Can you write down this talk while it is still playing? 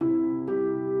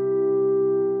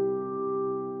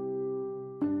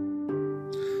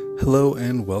Hello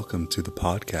and welcome to the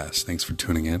podcast. Thanks for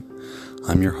tuning in.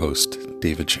 I'm your host,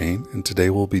 David Chain, and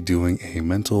today we'll be doing a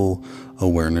mental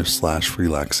awareness /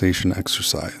 relaxation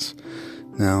exercise.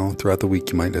 Now, throughout the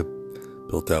week, you might have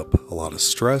built up a lot of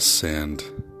stress and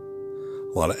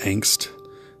a lot of angst,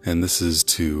 and this is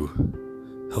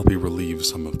to help you relieve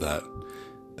some of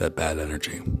that bad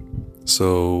energy.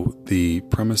 So the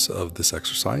premise of this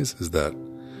exercise is that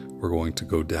we're going to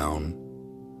go down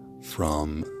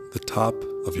from the top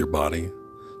of your body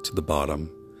to the bottom,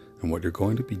 and what you're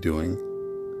going to be doing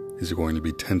is you're going to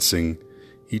be tensing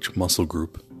each muscle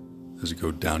group as you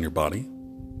go down your body.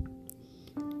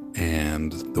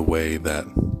 And the way that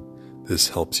this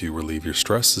helps you relieve your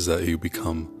stress is that you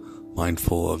become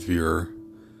mindful of your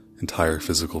entire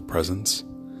physical presence,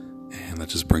 and that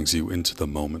just brings you into the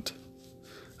moment,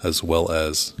 as well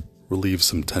as relieve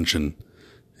some tension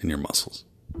in your muscles.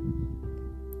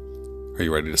 Are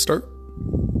you ready to start?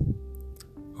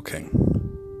 Okay.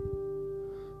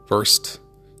 First,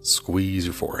 squeeze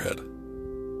your forehead.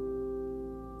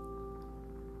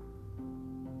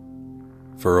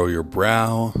 Furrow your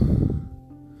brow.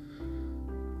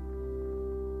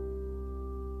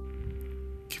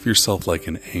 Give yourself like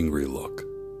an angry look.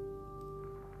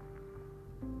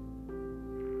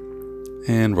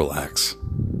 And relax.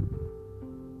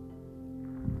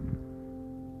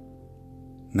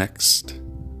 Next,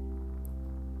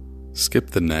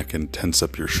 skip the neck and tense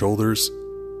up your shoulders.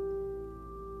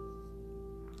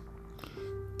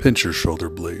 Pinch your shoulder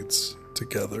blades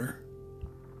together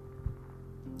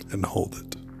and hold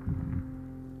it.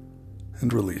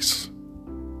 And release.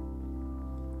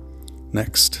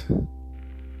 Next, you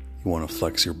want to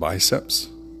flex your biceps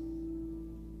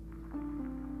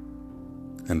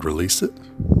and release it.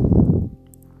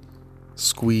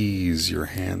 Squeeze your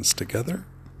hands together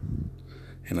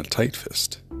in a tight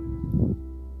fist.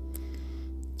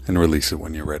 And release it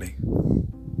when you're ready.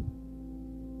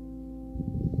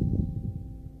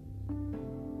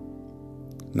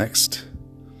 Next,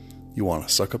 you want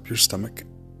to suck up your stomach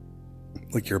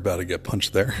like you're about to get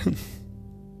punched there.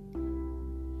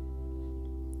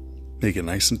 Make it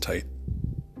nice and tight.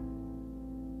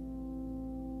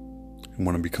 And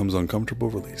when it becomes uncomfortable,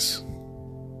 release.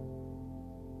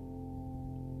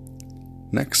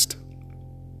 Next,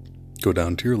 go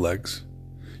down to your legs,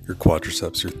 your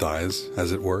quadriceps, your thighs,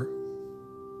 as it were.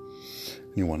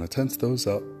 And you want to tense those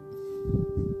up.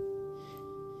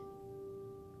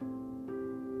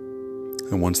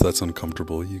 And once that's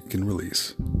uncomfortable, you can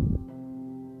release.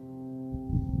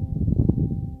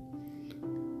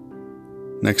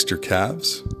 Next, your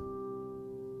calves.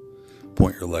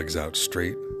 Point your legs out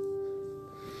straight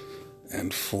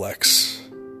and flex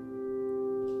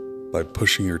by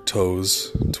pushing your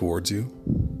toes towards you.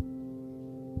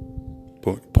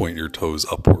 Point your toes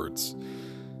upwards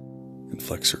and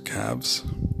flex your calves.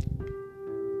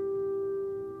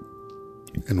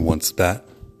 And once that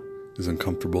is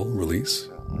uncomfortable, release.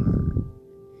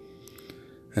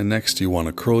 And next, you want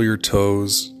to curl your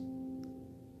toes.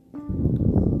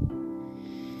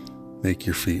 Make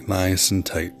your feet nice and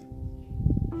tight.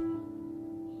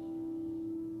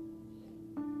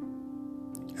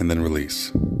 And then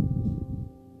release.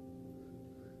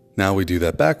 Now we do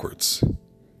that backwards,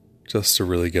 just to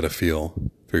really get a feel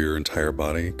for your entire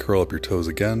body. Curl up your toes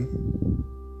again.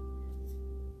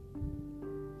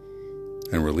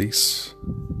 And release.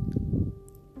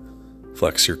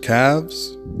 Flex your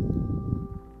calves.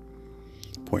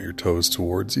 Point your toes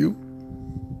towards you.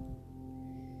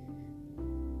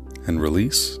 And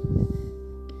release.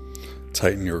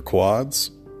 Tighten your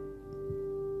quads.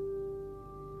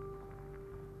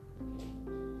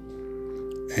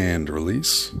 And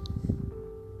release.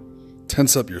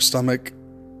 Tense up your stomach.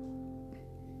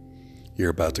 You're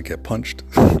about to get punched.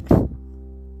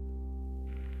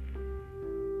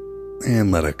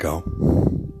 And let it go.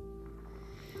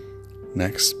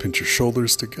 Next, pinch your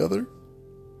shoulders together.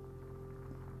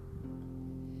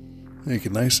 Make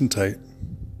it nice and tight.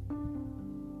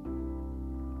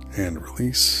 And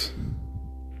release.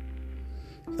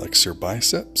 Flex your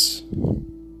biceps.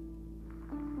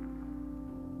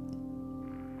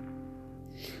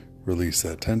 Release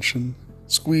that tension.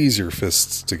 Squeeze your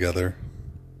fists together.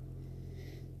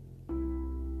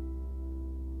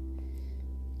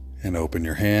 And open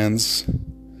your hands.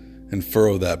 And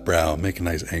furrow that brow. Make a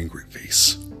nice angry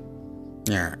face.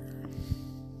 Yeah.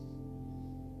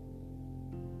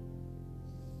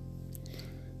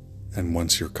 And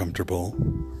once you're comfortable,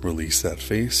 release that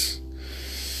face.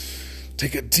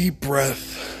 Take a deep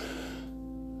breath.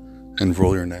 And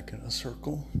roll your neck in a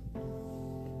circle.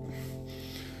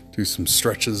 Do some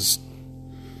stretches.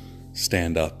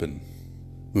 Stand up and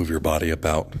move your body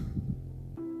about.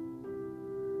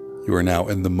 You are now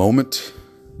in the moment.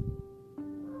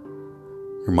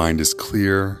 Your mind is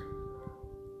clear.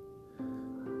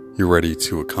 You're ready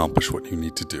to accomplish what you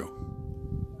need to do.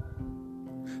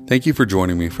 Thank you for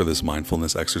joining me for this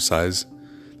mindfulness exercise.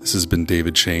 This has been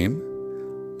David Shane.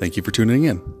 Thank you for tuning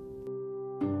in.